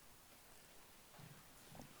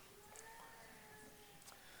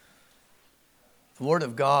The Word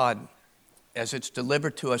of God, as it's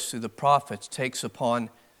delivered to us through the prophets, takes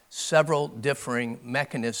upon several differing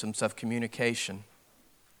mechanisms of communication.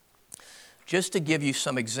 Just to give you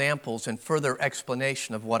some examples and further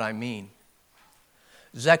explanation of what I mean.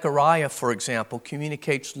 Zechariah, for example,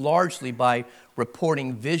 communicates largely by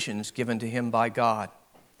reporting visions given to him by God.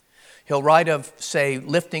 He'll write of, say,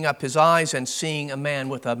 lifting up his eyes and seeing a man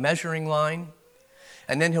with a measuring line,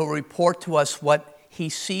 and then he'll report to us what he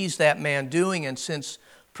sees that man doing, and since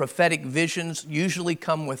prophetic visions usually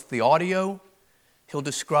come with the audio, he'll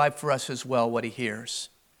describe for us as well what he hears.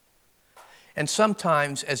 And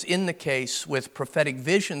sometimes, as in the case with prophetic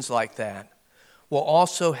visions like that, we'll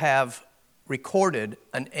also have recorded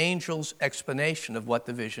an angel's explanation of what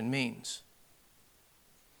the vision means.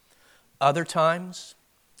 Other times,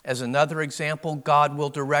 as another example, God will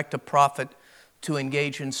direct a prophet to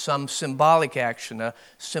engage in some symbolic action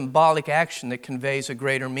that conveys a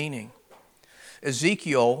greater meaning.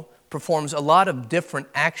 Ezekiel performs a lot of different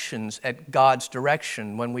actions at God's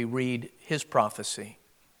direction when we read his prophecy.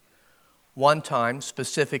 One time,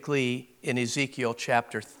 specifically in Ezekiel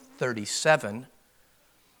chapter 37,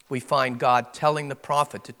 we find God telling the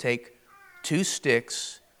prophet to take 2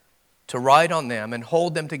 sticks, to write on them and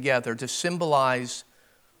hold them together to symbolize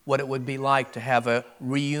what it would be like to have a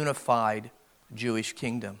reunified Jewish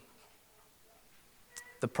kingdom.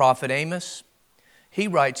 The prophet Amos, he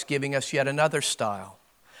writes giving us yet another style.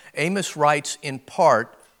 Amos writes in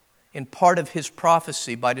part of his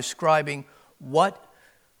prophecy by describing what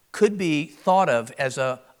could be thought of as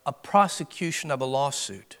a prosecution of a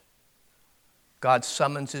lawsuit. God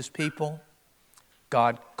summons his people.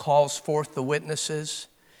 God calls forth the witnesses.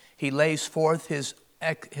 He lays forth his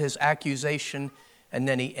accusation, and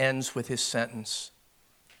then he ends with his sentence.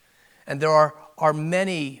 And there are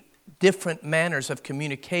many different manners of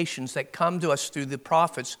communications that come to us through the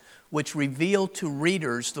prophets which reveal to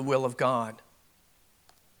readers the will of God.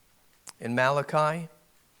 In Malachi,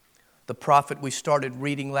 the prophet we started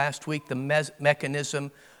reading last week, the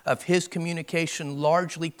mechanism of his communication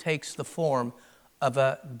largely takes the form of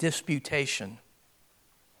a disputation.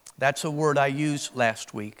 That's a word I used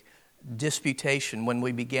last week, disputation, when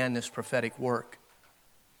we began this prophetic work.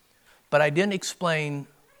 But I didn't explain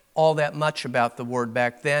all that much about the word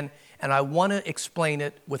back then, and I want to explain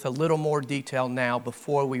it with a little more detail now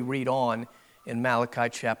before we read on in Malachi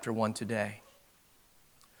chapter 1 today.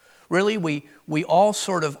 Really, we all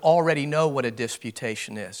sort of already know what a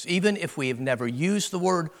disputation is, even if we have never used the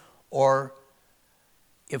word or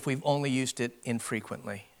if we've only used it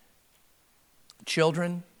infrequently.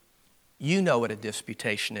 Children, you know what a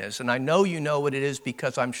disputation is, and I know you know what it is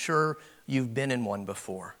because I'm sure you've been in one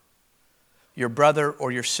before. Your brother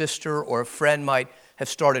or your sister or a friend might have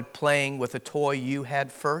started playing with a toy you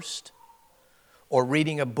had first, or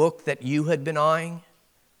reading a book that you had been eyeing.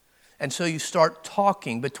 And so you start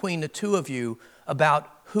talking between the two of you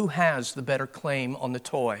about who has the better claim on the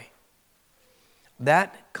toy.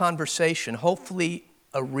 That conversation, hopefully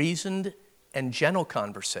a reasoned and gentle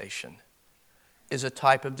conversation, is a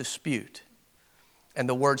type of dispute. And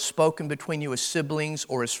the word spoken between you as siblings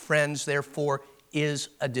or as friends, therefore, is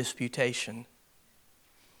a disputation.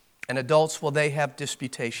 And adults, well, they have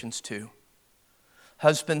disputations too.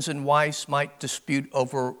 Husbands and wives might dispute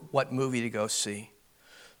over what movie to go see.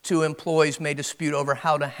 2 employees may dispute over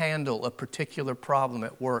how to handle a particular problem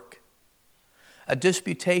at work. A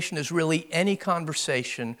disputation is really any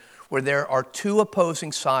conversation where there are 2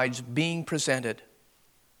 opposing sides being presented.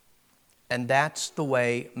 And that's the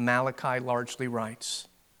way Malachi largely writes.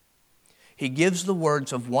 He gives the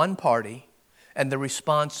words of one party and the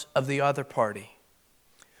response of the other party.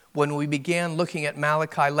 When we began looking at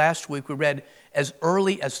Malachi last week, we read as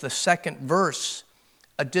early as the 2nd verse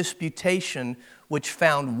a disputation which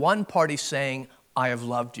found one party saying, "I have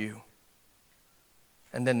loved you."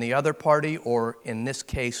 And then the other party, or in this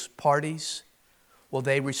case, parties, well,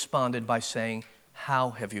 they responded by saying,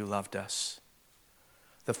 "How have you loved us?"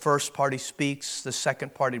 The first party speaks, the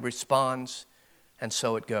second party responds, and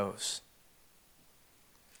so it goes.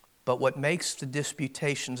 But what makes the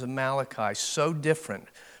disputations of Malachi so different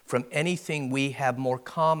from anything we have more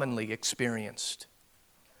commonly experienced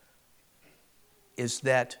is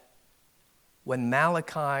that when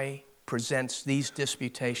Malachi presents these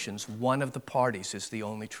disputations, one of the parties is the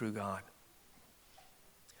only true God.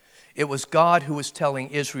 It was God who was telling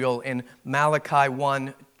Israel in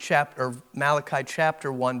Malachi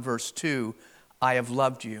chapter 1, verse 2, "I have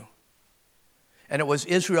loved you." And it was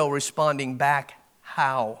Israel responding back,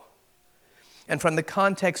 "How?" And from the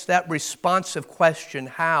context, that responsive question,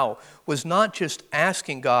 "How?" was not just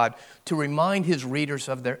asking God to remind his readers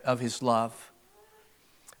of his love.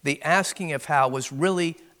 The asking of how was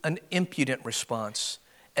really an impudent response,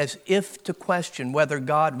 as if to question whether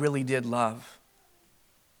God really did love.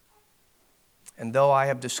 And though I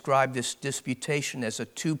have described this disputation as a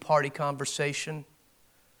two-party conversation,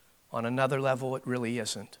 on another level it really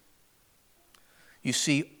isn't. You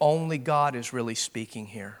see, only God is really speaking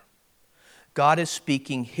here. God is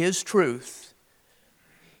speaking His truth.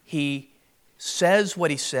 He says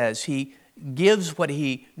what He says. He gives what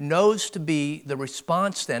He knows to be the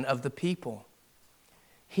response then of the people.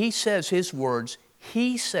 He says His words.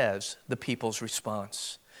 He says the people's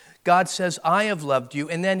response. God says, I have loved you.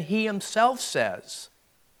 And then He Himself says,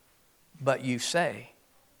 but you say,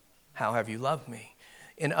 how have you loved me?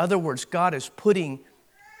 In other words, God is putting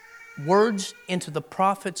words into the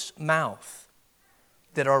prophet's mouth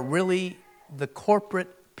that are really the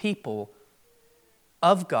corporate people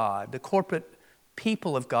of God, the corporate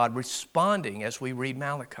people of God responding as we read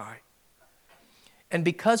Malachi. And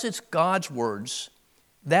because it's God's words,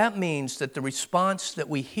 that means that the response that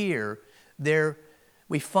we hear there,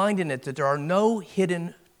 we find in it that there are no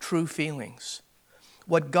hidden true feelings.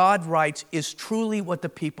 What God writes is truly what the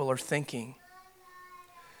people are thinking.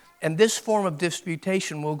 And this form of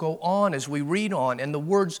disputation will go on as we read on, and the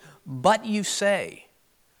words, but you say,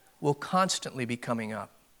 will constantly be coming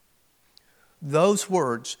up. Those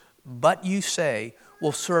words, but you say,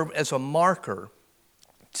 will serve as a marker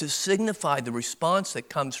to signify the response that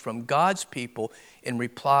comes from God's people in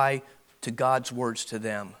reply to God's words to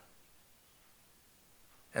them.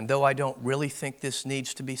 And though I don't really think this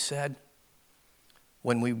needs to be said,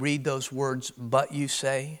 when we read those words, but you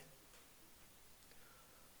say,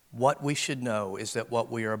 what we should know is that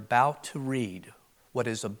what we are about to read, what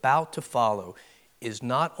is about to follow, is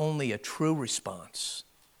not only a true response,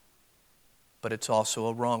 but it's also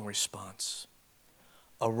a wrong response.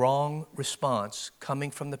 A wrong response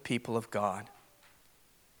coming from the people of God.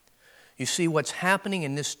 You see, what's happening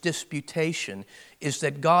in this disputation is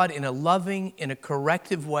that God, in a loving, in a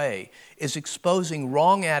corrective way, is exposing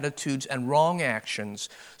wrong attitudes and wrong actions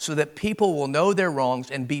so that people will know their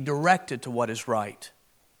wrongs and be directed to what is right.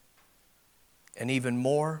 And even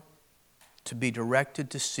more, to be directed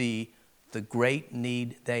to see the great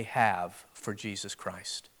need they have for Jesus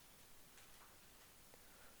Christ.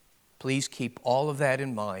 Please keep all of that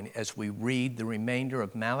in mind as we read the remainder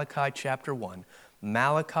of Malachi chapter 1.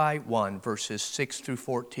 Malachi 1, verses 6 through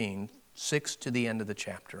 14, 6 to the end of the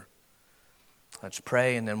chapter. Let's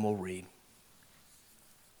pray and then we'll read.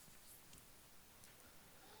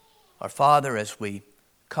 Our Father, as we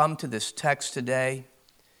come to this text today,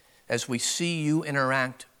 as we see you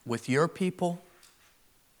interact with your people,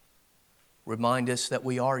 remind us that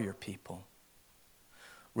we are your people.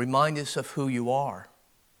 Remind us of who you are.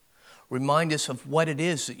 Remind us of what it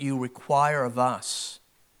is that you require of us.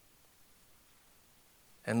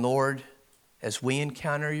 And Lord, as we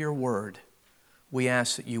encounter your word, we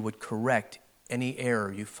ask that you would correct any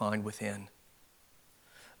error you find within.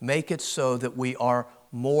 Make it so that we are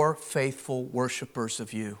more faithful worshipers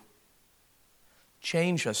of you.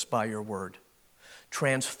 Change us by your word.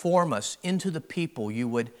 Transform us into the people you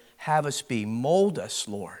would have us be. Mold us,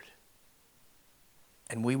 Lord.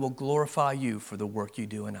 And we will glorify you for the work you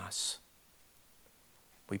do in us.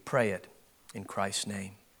 We pray it in Christ's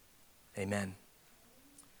name. Amen.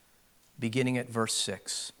 Beginning at verse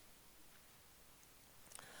 6.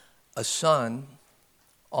 A son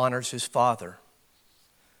honors his father,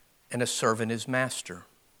 and a servant his master.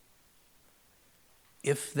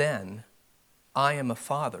 If then I am a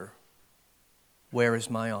father, where is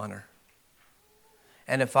my honor?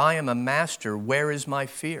 And if I am a master, where is my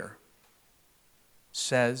fear?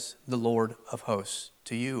 Says the Lord of hosts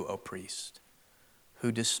to you, O priest,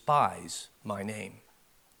 who despise my name.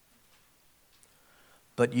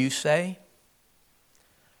 But you say,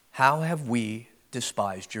 how have we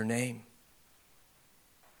despised your name?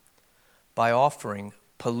 By offering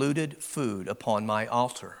polluted food upon my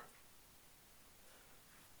altar.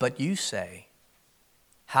 But you say,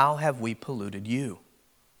 how have we polluted you?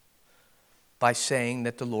 By saying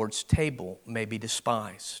that the Lord's table may be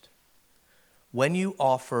despised. When you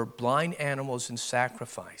offer blind animals in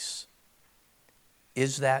sacrifice,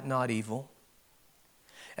 is that not evil?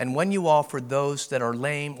 And when you offer those that are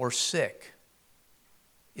lame or sick,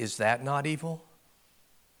 is that not evil?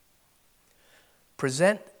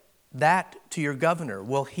 Present that to your governor.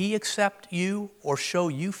 Will he accept you or show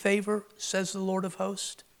you favor, says the Lord of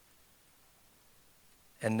hosts?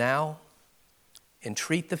 And now,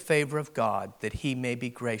 entreat the favor of God that he may be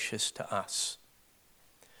gracious to us.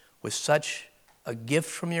 With such a gift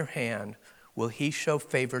from your hand, will he show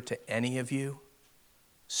favor to any of you,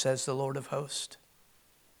 says the Lord of hosts?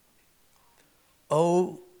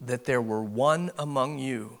 Oh, that there were one among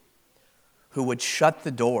you who would shut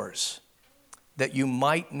the doors, that you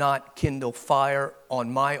might not kindle fire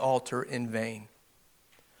on my altar in vain.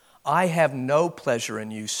 I have no pleasure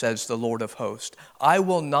in you, says the Lord of hosts. I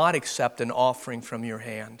will not accept an offering from your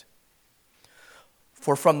hand.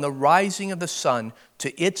 For from the rising of the sun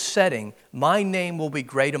to its setting, my name will be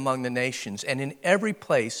great among the nations, and in every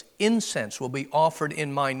place incense will be offered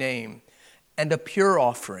in my name, and a pure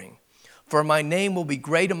offering. For my name will be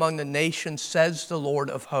great among the nations, says the Lord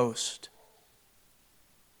of hosts.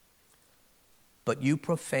 But you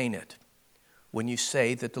profane it when you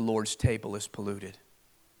say that the Lord's table is polluted,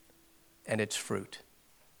 and its fruit,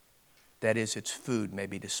 that is, its food, may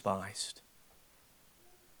be despised.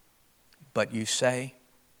 But you say,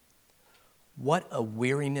 what a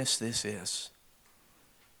weariness this is,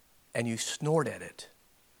 and you snort at it,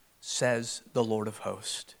 says the Lord of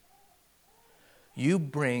hosts. You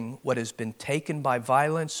bring what has been taken by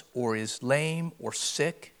violence or is lame or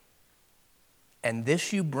sick, and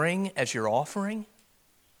this you bring as your offering?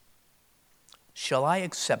 Shall I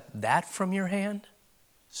accept that from your hand,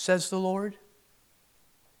 says the Lord?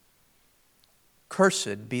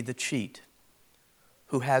 Cursed be the cheat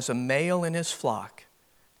who has a male in his flock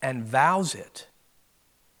and vows it,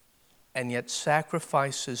 and yet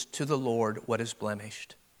sacrifices to the Lord what is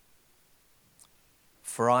blemished.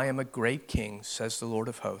 For I am a great king, says the Lord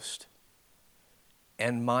of hosts,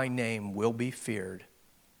 and my name will be feared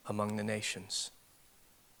among the nations.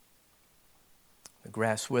 The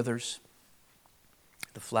grass withers,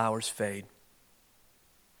 the flowers fade,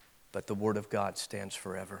 but the word of God stands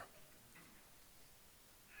forever.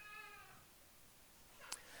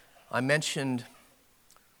 I mentioned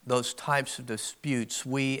those types of disputes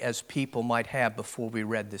we as people might have before we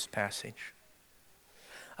read this passage.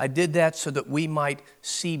 I did that so that we might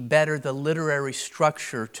see better the literary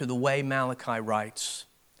structure to the way Malachi writes.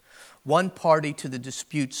 One party to the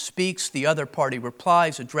dispute speaks, the other party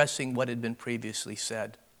replies, addressing what had been previously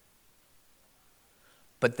said.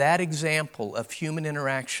 But that example of human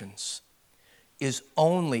interactions is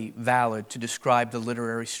only valid to describe the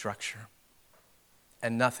literary structure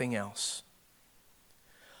and nothing else.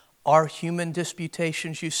 Our human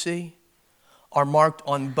disputations, you see, are marked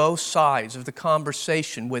on both sides of the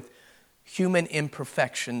conversation with human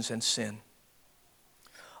imperfections and sin.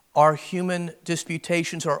 Our human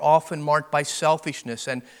disputations are often marked by selfishness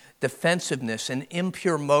and defensiveness and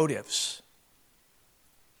impure motives.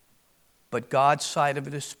 But God's side of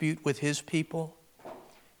a dispute with his people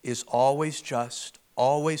is always just,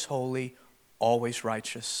 always holy, always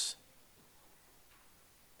righteous.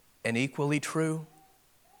 And equally true,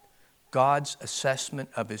 God's assessment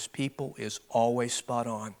of his people is always spot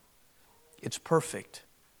on. It's perfect.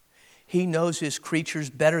 He knows his creatures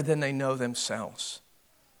better than they know themselves.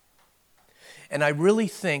 And I really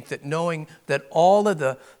think that knowing that all of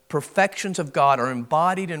the perfections of God are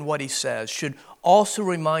embodied in what he says should also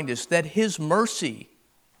remind us that his mercy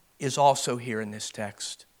is also here in this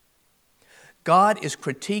text. God is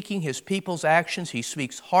critiquing his people's actions. He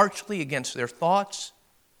speaks harshly against their thoughts,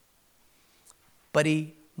 but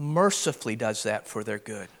he mercifully does that for their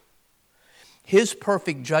good. His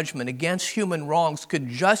perfect judgment against human wrongs could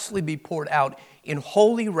justly be poured out in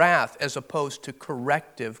holy wrath as opposed to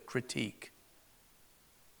corrective critique.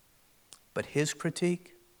 But his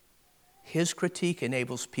critique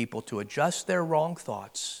enables people to adjust their wrong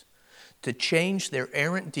thoughts, to change their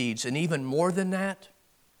errant deeds, and even more than that,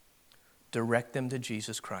 direct them to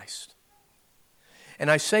Jesus Christ. And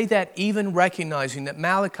I say that even recognizing that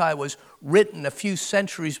Malachi was written a few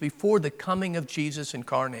centuries before the coming of Jesus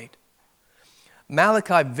incarnate.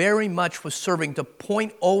 Malachi very much was serving to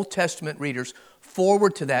point Old Testament readers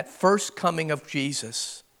forward to that first coming of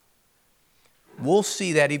Jesus. We'll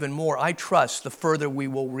see that even more, I trust, the further we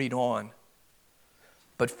will read on.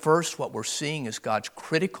 But first, what we're seeing is God's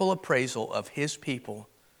critical appraisal of his people.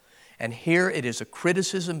 And here it is a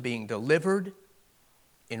criticism being delivered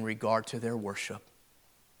in regard to their worship.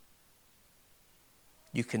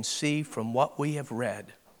 You can see from what we have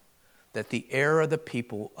read that the error of the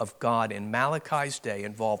people of God in Malachi's day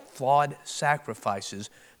involved flawed sacrifices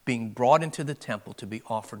being brought into the temple to be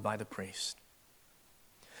offered by the priest.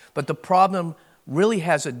 But the problem really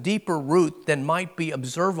has a deeper root than might be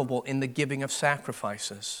observable in the giving of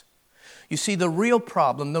sacrifices. You see, the real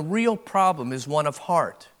problem is one of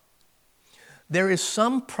heart. There is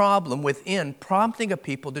some problem within prompting a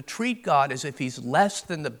people to treat God as if he's less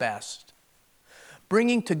than the best.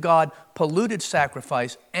 Bringing to God polluted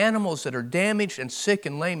sacrifice, animals that are damaged and sick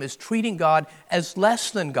and lame, is treating God as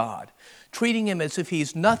less than God, treating him as if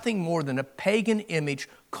he's nothing more than a pagan image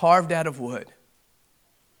carved out of wood.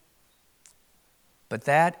 But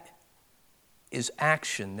that is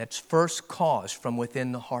action that's first caused from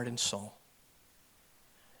within the heart and soul.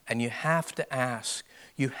 And you have to ask,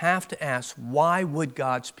 why would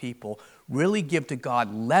God's people really give to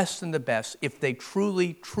God less than the best if they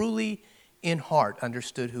truly, truly in heart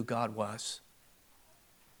understood who God was?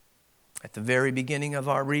 At the very beginning of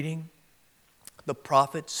our reading, the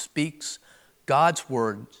prophet speaks God's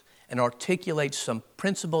words and articulates some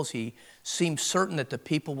principles he seems certain that the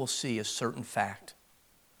people will see as certain fact.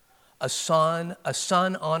 A son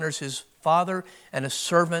honors his father, and a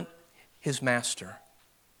servant his master.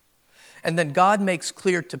 And then God makes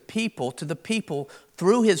clear to the people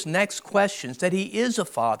through his next questions that he is a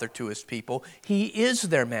father to his people. He is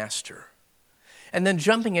their master. And then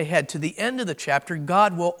jumping ahead to the end of the chapter,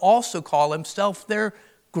 God will also call himself their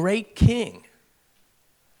great king.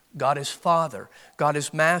 God is Father, God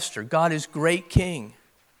is Master, God is great King.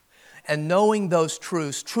 And knowing those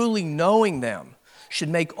truths, truly knowing them, should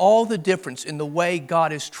make all the difference in the way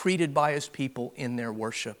God is treated by his people in their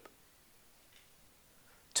worship.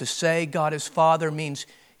 To say God is Father means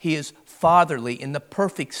he is fatherly in the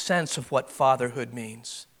perfect sense of what fatherhood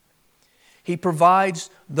means. He provides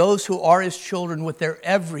those who are his children with their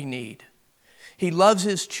every need. He loves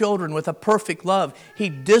his children with a perfect love. He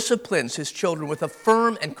disciplines his children with a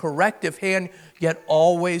firm and corrective hand, yet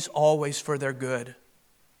always, always for their good.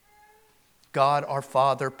 God, our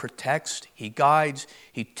Father, protects, he guides,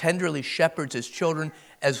 he tenderly shepherds his children,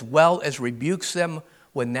 as well as rebukes them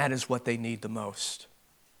when that is what they need the most.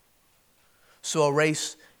 So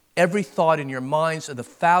erase every thought in your minds of the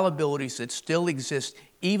fallibilities that still exist,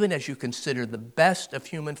 even as you consider the best of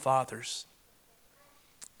human fathers.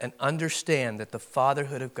 And understand that the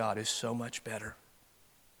fatherhood of God is so much better.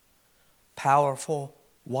 Powerful,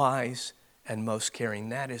 wise, and most caring.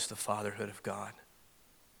 That is the fatherhood of God.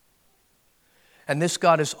 And this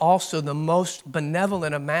God is also the most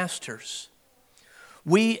benevolent of masters.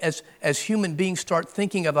 We as human beings start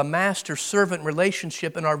thinking of a master-servant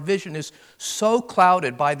relationship, and our vision is so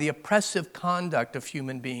clouded by the oppressive conduct of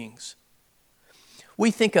human beings. We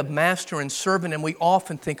think of master and servant, and we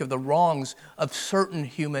often think of the wrongs of certain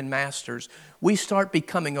human masters. We start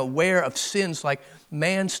becoming aware of sins like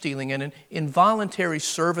man-stealing and involuntary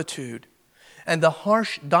servitude, and the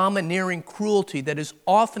harsh, domineering cruelty that is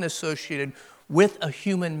often associated with a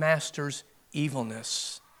human master's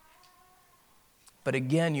evilness. But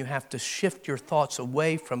again, you have to shift your thoughts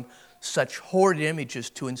away from such horrid images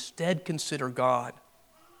to instead consider God.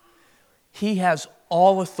 He has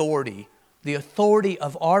all authority, the authority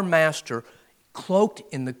of our master, cloaked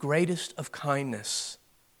in the greatest of kindness.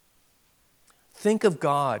 Think of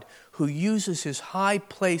God who uses his high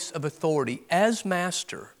place of authority as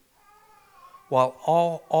master while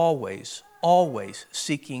always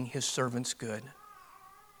seeking his servant's good.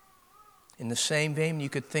 In the same vein, you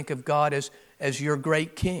could think of God as your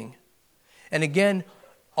great king. And again,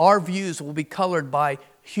 our views will be colored by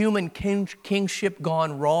human kingship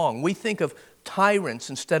gone wrong. We think of tyrants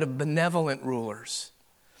instead of benevolent rulers.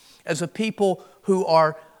 As a people who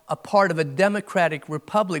are a part of a democratic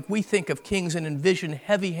republic, we think of kings and envision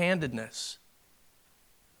heavy-handedness.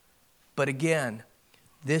 But again,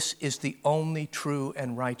 this is the only true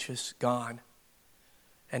and righteous God.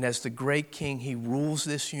 And as the great king, he rules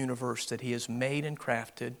this universe that he has made and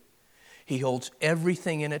crafted. He holds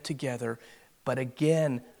everything in it together, but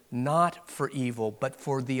again, not for evil, but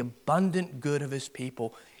for the abundant good of his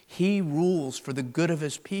people. He rules for the good of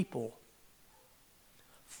his people.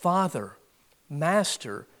 Father,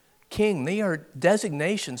 Master, King, they are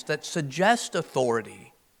designations that suggest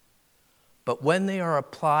authority. But when they are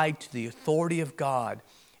applied to the authority of God,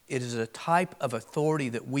 it is a type of authority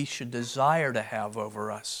that we should desire to have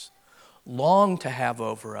over us, long to have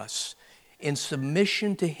over us. In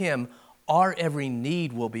submission to him, our every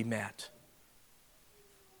need will be met.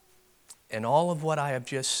 And all of what I have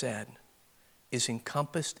just said is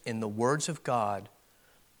encompassed in the words of God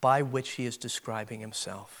by which he is describing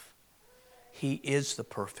himself. He is the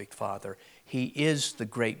perfect Father. He is the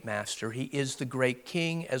great Master. He is the great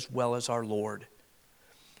King as well as our Lord.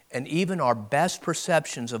 And even our best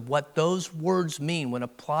perceptions of what those words mean when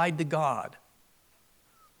applied to God,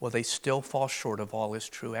 well, they still fall short of all his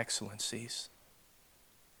true excellencies.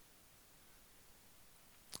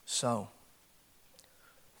 So,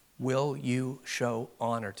 will you show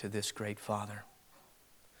honor to this great Father?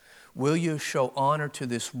 Will you show honor to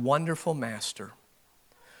this wonderful Master?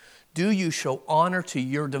 Do you show honor to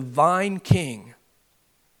your divine King?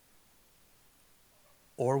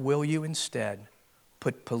 Or will you instead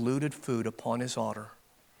put polluted food upon his altar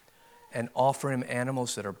and offer him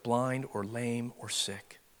animals that are blind or lame or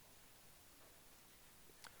sick?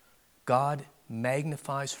 God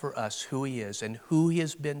magnifies for us who he is and who he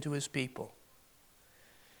has been to his people.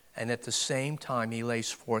 And at the same time, he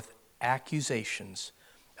lays forth accusations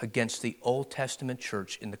against the Old Testament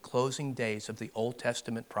church in the closing days of the Old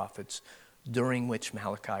Testament prophets, during which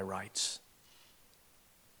Malachi writes.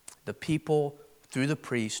 The people, through the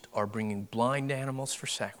priest, are bringing blind animals for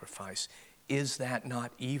sacrifice. Is that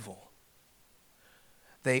not evil?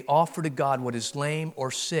 They offer to God what is lame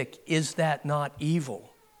or sick. Is that not evil?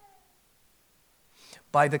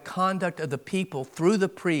 By the conduct of the people through the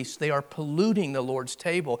priests, they are polluting the Lord's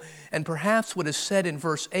table. And perhaps what is said in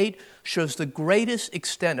verse 8 shows the greatest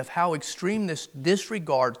extent of how extreme this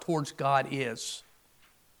disregard towards God is.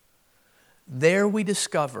 There we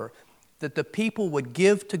discover that the people would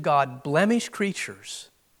give to God blemished creatures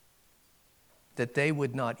that they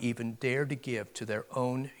would not even dare to give to their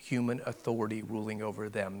own human authority ruling over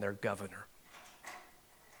them, their governor.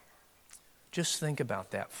 Just think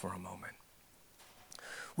about that for a moment.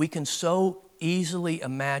 We can so easily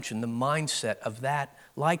imagine the mindset of that,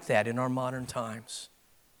 like that, in our modern times.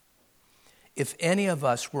 If any of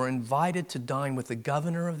us were invited to dine with the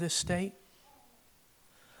governor of this state,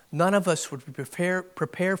 none of us would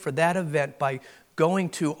prepare for that event by going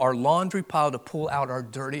to our laundry pile to pull out our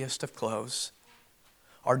dirtiest of clothes,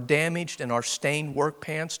 our damaged and our stained work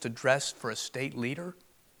pants to dress for a state leader.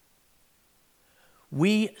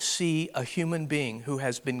 We see a human being who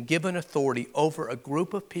has been given authority over a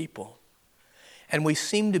group of people, and we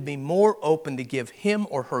seem to be more open to give him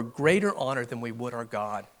or her greater honor than we would our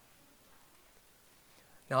God.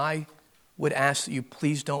 Now, I would ask that you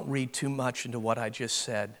please don't read too much into what I just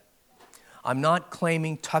said. I'm not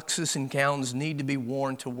claiming tuxes and gowns need to be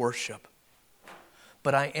worn to worship,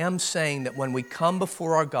 but I am saying that when we come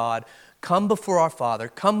before our God, come before our Father,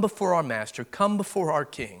 come before our Master, come before our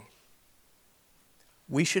King,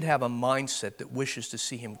 we should have a mindset that wishes to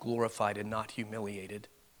see him glorified and not humiliated.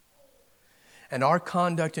 And our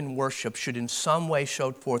conduct in worship should in some way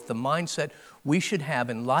show forth the mindset we should have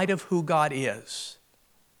in light of who God is.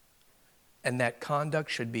 And that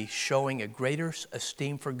conduct should be showing a greater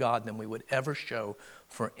esteem for God than we would ever show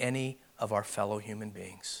for any of our fellow human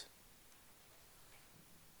beings.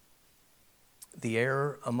 The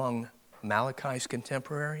error among Malachi's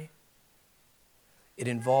contemporary, it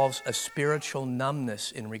involves a spiritual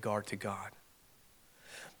numbness in regard to God.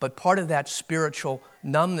 But part of that spiritual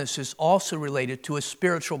numbness is also related to a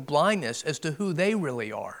spiritual blindness as to who they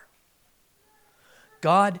really are.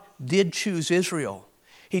 God did choose Israel.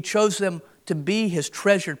 He chose them to be his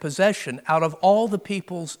treasured possession out of all the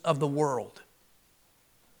peoples of the world.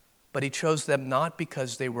 But he chose them not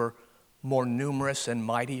because they were more numerous and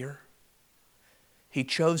mightier. He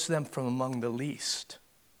chose them from among the least.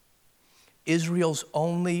 Israel's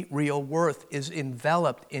only real worth is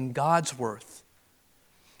enveloped in God's worth.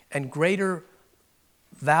 And greater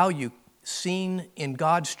value seen in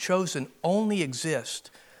God's chosen only exists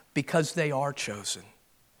because they are chosen.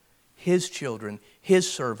 His children,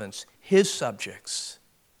 his servants, his subjects.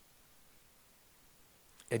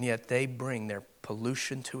 And yet they bring their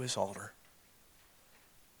pollution to his altar.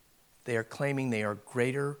 They are claiming they are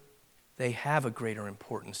greater, they have a greater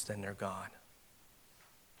importance than their God.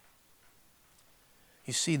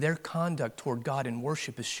 You see, their conduct toward God in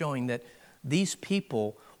worship is showing that these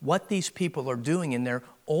people, what these people are doing in their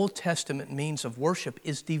Old Testament means of worship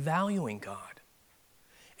is devaluing God.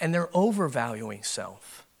 And they're overvaluing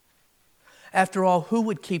self. After all, who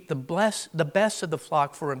would keep the best of the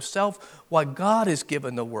flock for himself while God is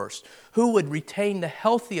given the worst? Who would retain the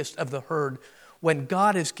healthiest of the herd when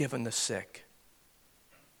God is given the sick?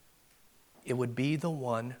 It would be the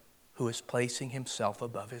one who is placing himself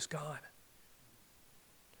above his God.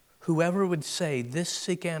 Whoever would say, this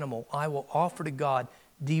sick animal I will offer to God,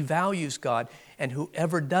 devalues God. And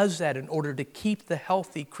whoever does that in order to keep the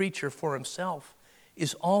healthy creature for himself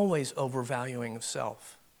is always overvaluing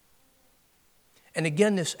himself. And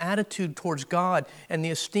again, this attitude towards God and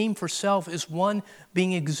the esteem for self is one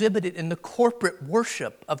being exhibited in the corporate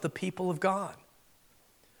worship of the people of God.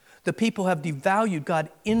 The people have devalued God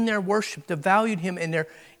in their worship, devalued him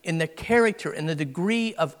in the character and the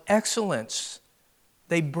degree of excellence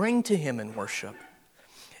they bring to him in worship.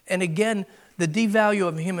 And again, the devalue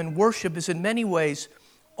of him in worship is in many ways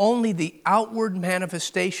only the outward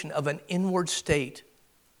manifestation of an inward state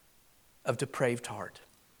of depraved heart.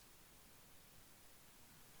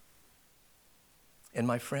 And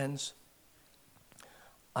my friends,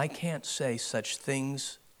 I can't say such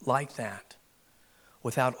things like that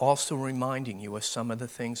without also reminding you of some of the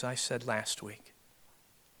things I said last week.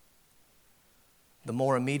 The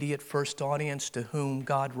more immediate first audience to whom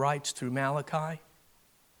God writes through Malachi,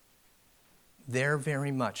 they're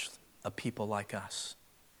very much a people like us.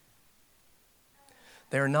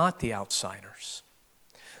 They are not the outsiders.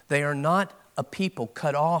 They are not a people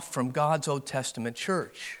cut off from God's Old Testament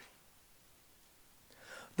church.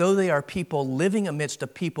 Though they are people living amidst a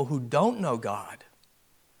people who don't know God,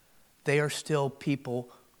 they are still people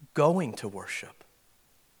going to worship.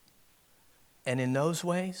 And in those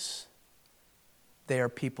ways, they are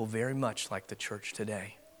people very much like the church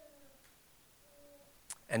today.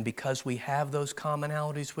 And because we have those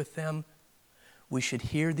commonalities with them, we should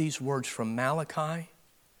hear these words from Malachi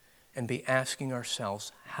and be asking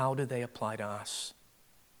ourselves, how do they apply to us?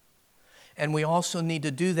 And we also need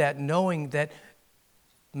to do that knowing that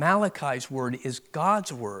Malachi's word is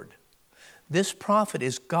God's word. This prophet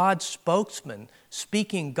is God's spokesman,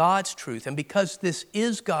 speaking God's truth. And because this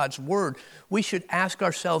is God's word, we should ask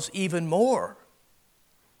ourselves even more,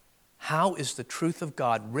 how is the truth of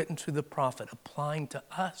God written through the prophet applying to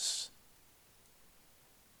us?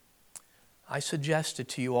 I suggested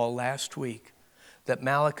to you all last week that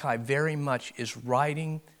Malachi very much is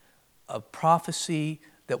writing a prophecy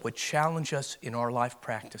that would challenge us in our life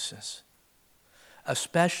practices,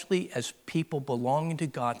 especially as people belonging to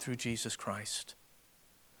God through Jesus Christ.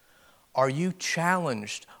 Are you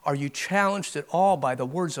challenged? Are you challenged at all by the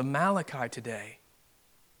words of Malachi today?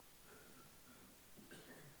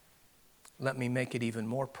 Let me make it even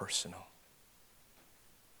more personal.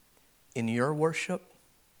 In your worship,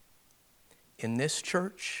 in this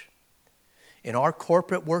church, in our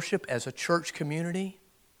corporate worship as a church community,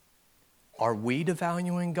 are we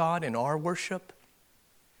devaluing God in our worship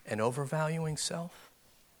and overvaluing self?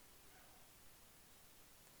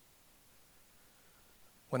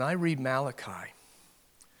 When I read Malachi,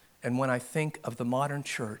 and when I think of the modern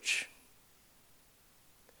church,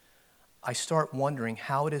 I start wondering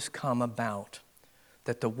how it has come about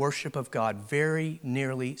that the worship of God very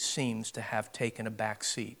nearly seems to have taken a back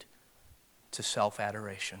seat to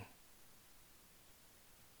self-adoration.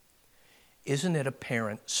 Isn't it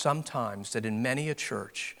apparent sometimes that in many a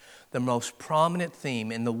church, the most prominent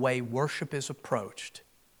theme in the way worship is approached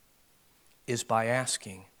is by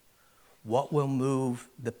asking, what will move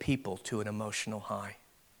the people to an emotional high?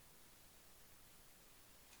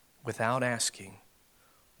 Without asking,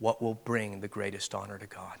 what will bring the greatest honor to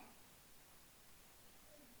God?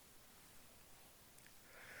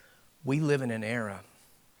 We live in an era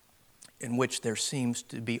in which there seems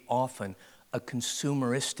to be often a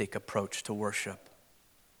consumeristic approach to worship.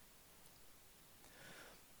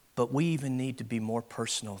 But we even need to be more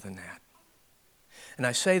personal than that. And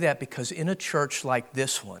I say that because in a church like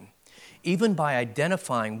this one, even by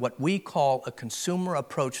identifying what we call a consumer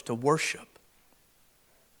approach to worship,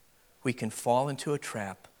 we can fall into a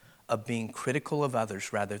trap of being critical of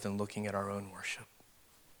others rather than looking at our own worship.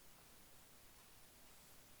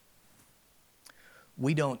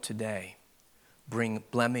 We don't today bring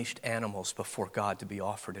blemished animals before God to be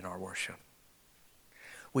offered in our worship.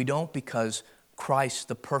 We don't because Christ,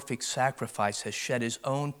 the perfect sacrifice, has shed his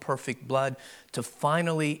own perfect blood to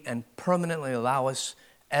finally and permanently allow us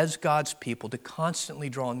as God's people to constantly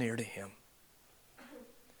draw near to him.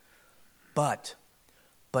 But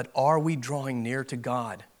are we drawing near to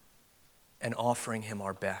God and offering him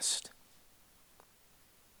our best?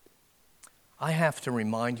 I have to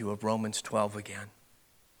remind you of Romans 12 again.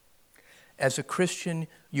 As a Christian,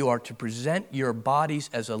 you are to present your bodies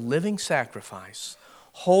as a living sacrifice,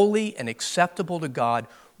 holy and acceptable to God,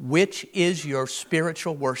 which is your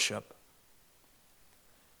spiritual worship.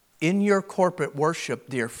 In your corporate worship,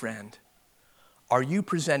 dear friend, are you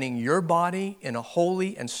presenting your body in a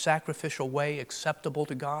holy and sacrificial way acceptable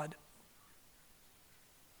to God?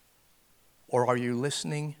 Or are you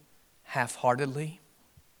listening half-heartedly?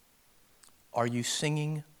 Are you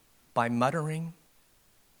singing by muttering?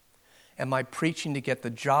 Am I preaching to get the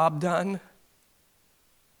job done?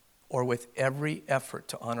 Or with every effort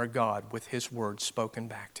to honor God with his word spoken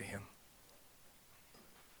back to him?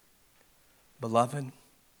 Beloved,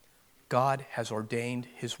 God has ordained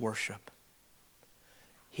his worship.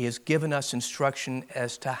 He has given us instruction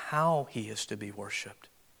as to how he is to be worshiped.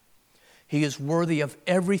 He is worthy of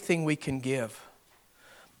everything we can give.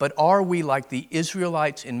 But are we like the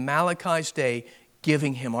Israelites in Malachi's day,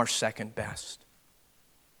 giving him our second best?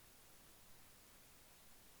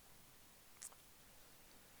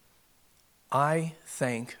 I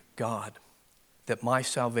thank God that my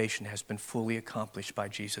salvation has been fully accomplished by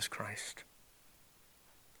Jesus Christ,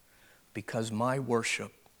 because my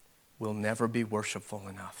worship will never be worshipful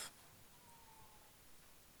enough.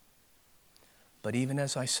 But even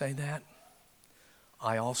as I say that,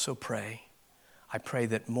 I also pray. I pray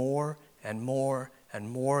that more and more and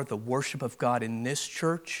more the worship of God in this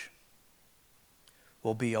church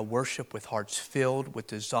will be a worship with hearts filled with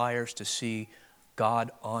desires to see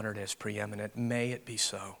God honored as preeminent. May it be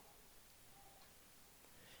so.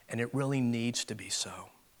 And it really needs to be so.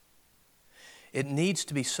 It needs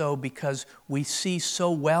to be so because we see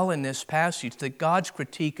so well in this passage that God's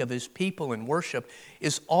critique of his people in worship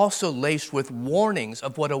is also laced with warnings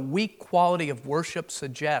of what a weak quality of worship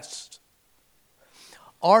suggests.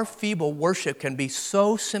 Our feeble worship can be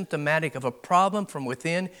so symptomatic of a problem from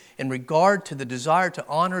within in regard to the desire to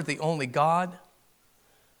honor the only God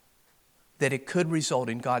that it could result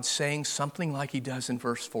in God saying something like he does in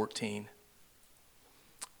verse 14.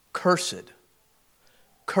 Cursed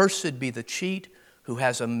be the cheat who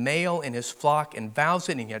has a male in his flock and vows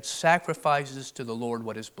it and yet sacrifices to the Lord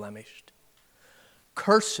what is blemished.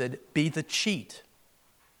 Cursed be the cheat.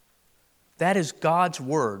 That is God's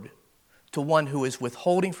word to one who is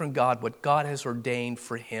withholding from God what God has ordained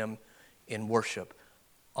for him in worship.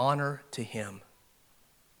 Honor to him.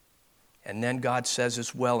 And then God says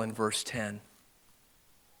as well in verse 10,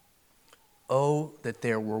 oh, that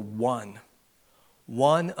there were one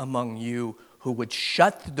among you who would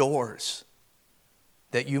shut the doors,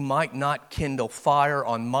 that you might not kindle fire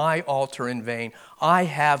on my altar in vain. I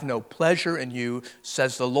have no pleasure in you,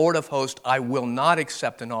 says the Lord of hosts. I will not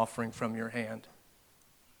accept an offering from your hand.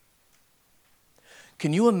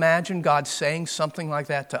 Can you imagine God saying something like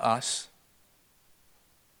that to us?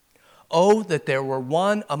 Oh, that there were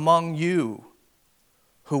one among you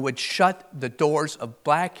who would shut the doors of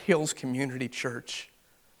Black Hills Community Church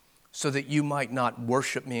so that you might not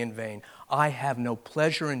worship me in vain. I have no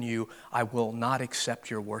pleasure in you. I will not accept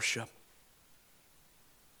your worship.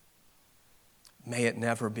 May it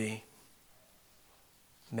never be.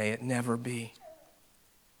 May it never be.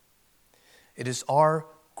 It is our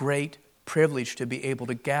great privilege to be able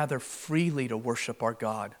to gather freely to worship our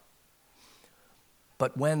God.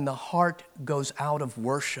 But when the heart goes out of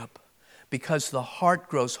worship, because the heart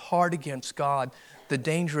grows hard against God, the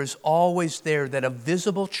danger is always there that a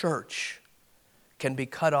visible church can be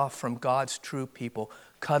cut off from God's true people,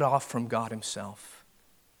 cut off from God himself.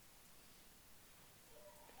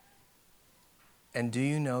 And do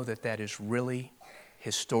you know that that is really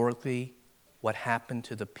historically what happened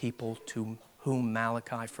to the people to whom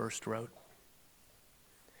Malachi first wrote?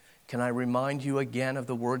 Can I remind you again of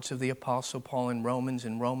the words of the Apostle Paul in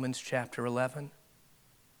Romans chapter 11?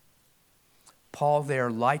 Paul there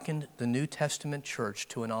likened the New Testament church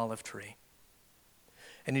to an olive tree.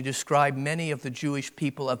 And he described many of the Jewish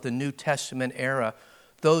people of the New Testament era,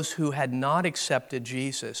 those who had not accepted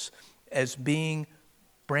Jesus, as being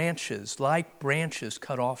branches, like branches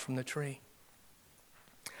cut off from the tree.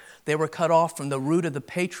 They were cut off from the root of the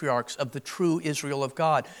patriarchs of the true Israel of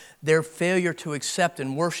God. Their failure to accept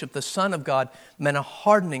and worship the Son of God meant a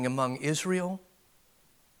hardening among Israel,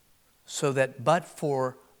 so that but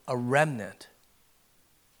for a remnant,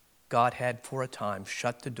 God had for a time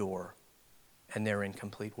shut the door and they're in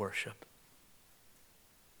complete worship.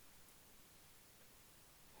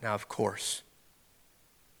 Now, of course,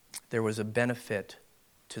 there was a benefit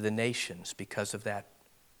to the nations because of that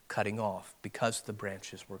cutting off, because the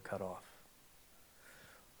branches were cut off.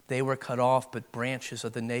 They were cut off, but branches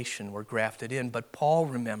of the nation were grafted in. But Paul,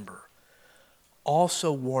 remember,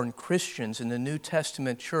 also warned Christians in the New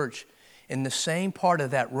Testament church in the same part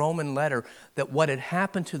of that Roman letter that what had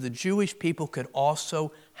happened to the Jewish people could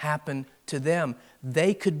also happen to them.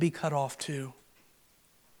 They could be cut off too.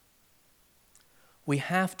 We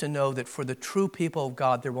have to know that for the true people of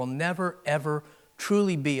God, there will never, ever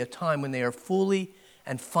truly be a time when they are fully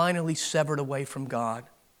and finally severed away from God.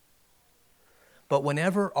 But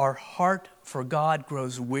whenever our heart for God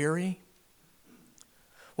grows weary,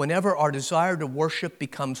 whenever our desire to worship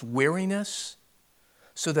becomes weariness,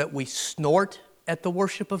 so that we snort at the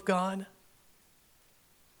worship of God,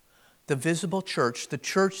 the visible church, the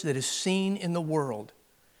church that is seen in the world,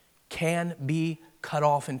 can be cut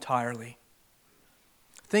off entirely.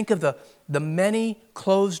 Think of the many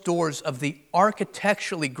closed doors of the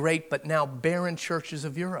architecturally great but now barren churches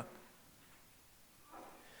of Europe.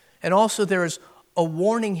 And also there is a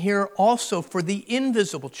warning here also for the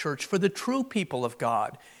invisible church, for the true people of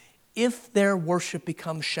God, if their worship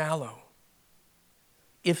becomes shallow.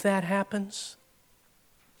 If that happens,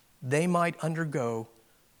 they might undergo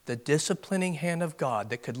the disciplining hand of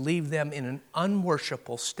God that could leave them in an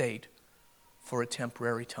unworshipable state for a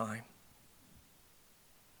temporary time.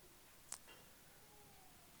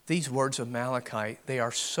 These words of Malachi, they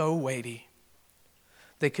are so weighty,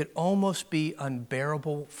 they could almost be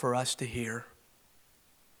unbearable for us to hear.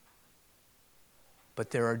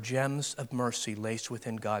 But there are gems of mercy laced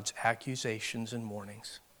within God's accusations and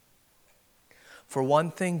warnings. For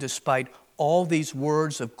one thing, despite all these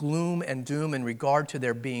words of gloom and doom in regard to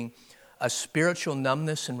there being a spiritual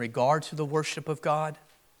numbness in regard to the worship of God,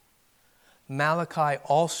 Malachi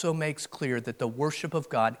also makes clear that the worship of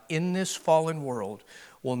God in this fallen world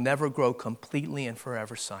will never grow completely and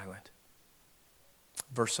forever silent.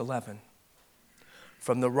 Verse 11,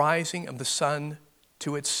 from the rising of the sun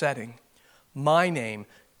to its setting, my name,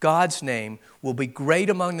 God's name, will be great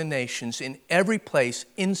among the nations. In every place,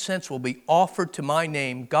 incense will be offered to my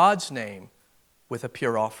name, God's name, with a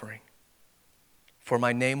pure offering. For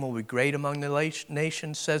my name will be great among the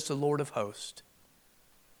nations, says the Lord of hosts.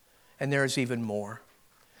 And there is even more.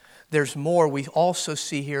 There's more. We also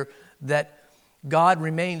see here that God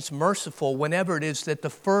remains merciful whenever it is that the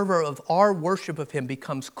fervor of our worship of Him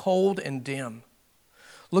becomes cold and dim.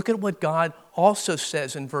 Look at what God also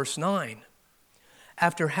says in verse 9.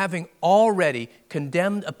 After having already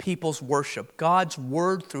condemned a people's worship, God's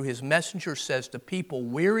word through His messenger says to people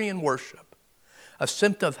weary in worship, a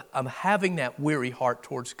symptom of having that weary heart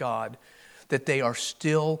towards God, that they are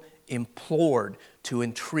still implored to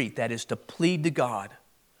entreat, that is to plead to God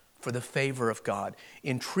for the favor of God.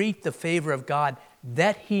 Entreat the favor of God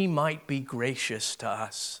that He might be gracious to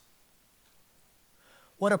us.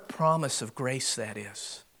 What a promise of grace that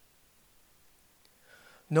is.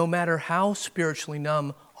 No matter how spiritually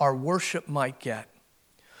numb our worship might get,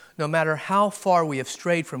 no matter how far we have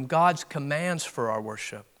strayed from God's commands for our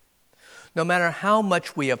worship, no matter how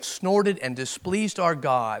much we have snorted and displeased our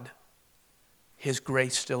God, His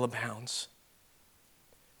grace still abounds.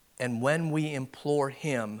 And when we implore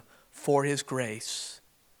Him for His grace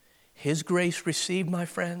received, my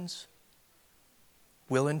friends,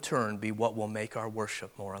 will in turn be what will make our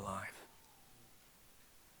worship more alive.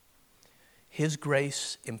 His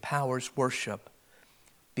grace empowers worship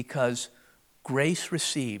because grace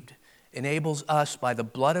received enables us by the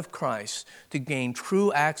blood of Christ to gain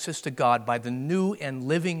true access to God by the new and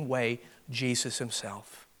living way, Jesus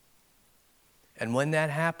Himself. And when that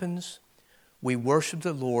happens, we worship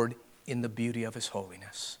the Lord in the beauty of His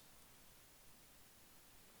holiness.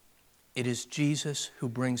 It is Jesus who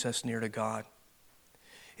brings us near to God.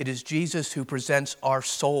 It is Jesus who presents our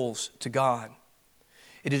souls to God.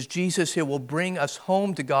 It is Jesus who will bring us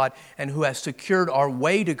home to God and who has secured our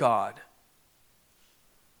way to God.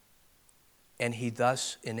 And He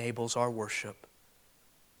thus enables our worship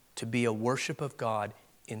to be a worship of God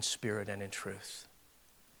in spirit and in truth.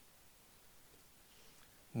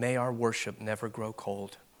 May our worship never grow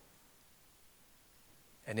cold.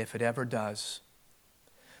 And if it ever does,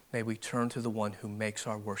 may we turn to the one who makes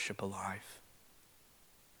our worship alive,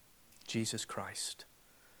 Jesus Christ,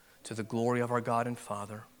 to the glory of our God and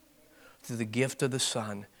Father, through the gift of the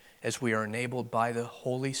Son, as we are enabled by the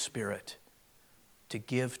Holy Spirit to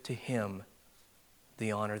give to Him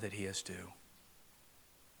the honor that He is due.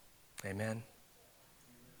 Amen.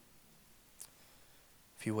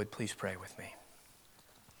 If you would, please pray with me.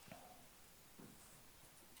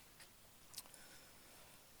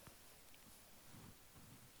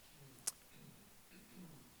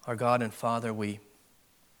 Our God and Father, we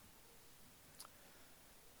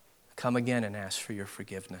come again and ask for your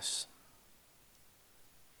forgiveness.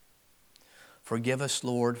 Forgive us,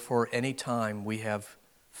 Lord, for any time we have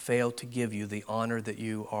failed to give you the honor that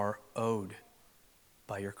you are owed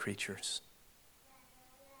by your creatures.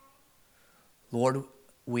 Lord,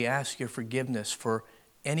 we ask your forgiveness for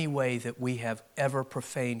any way that we have ever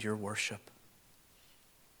profaned your worship.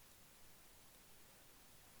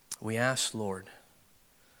 We ask, Lord,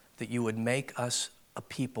 that you would make us a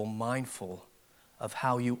people mindful of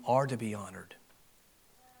how you are to be honored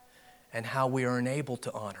and how we are enabled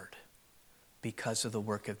to honored because of the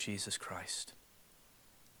work of Jesus Christ.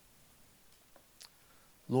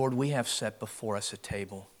 Lord, we have set before us a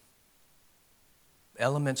table.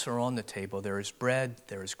 Elements are on the table. There is bread,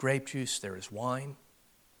 there is grape juice, there is wine.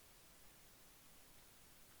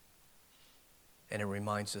 And it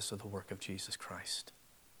reminds us of the work of Jesus Christ.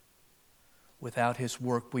 Without His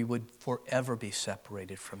work, we would forever be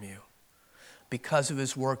separated from you. Because of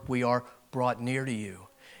His work, we are brought near to you.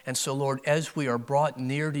 And so, Lord, as we are brought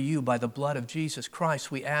near to you by the blood of Jesus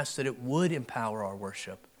Christ, we ask that it would empower our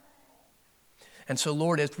worship. And so,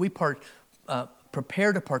 Lord, as we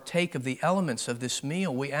prepare to partake of the elements of this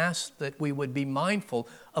meal, we ask that we would be mindful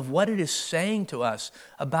of what it is saying to us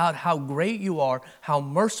about how great you are, how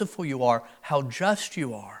merciful you are, how just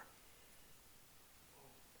you are.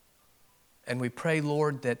 And we pray,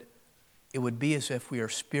 Lord, that it would be as if we are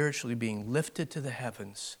spiritually being lifted to the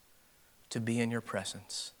heavens to be in your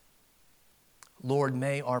presence. Lord,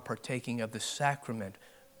 may our partaking of the sacrament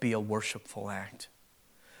be a worshipful act.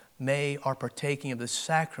 May our partaking of the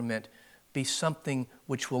sacrament be something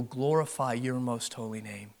which will glorify your most holy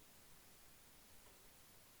name.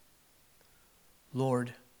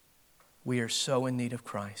 Lord, we are so in need of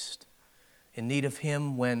Christ, in need of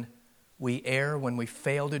Him when we err, when we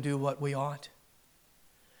fail to do what we ought,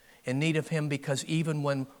 in need of Him because even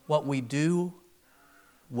when what we do,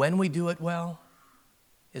 when we do it well,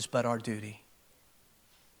 is but our duty.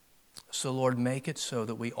 So Lord, make it so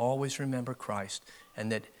that we always remember Christ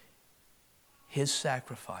and that His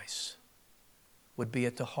sacrifice would be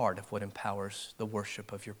at the heart of what empowers the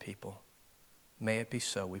worship of your people. May it be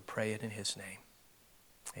so. We pray it in His name.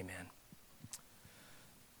 Amen.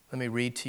 Let me read to you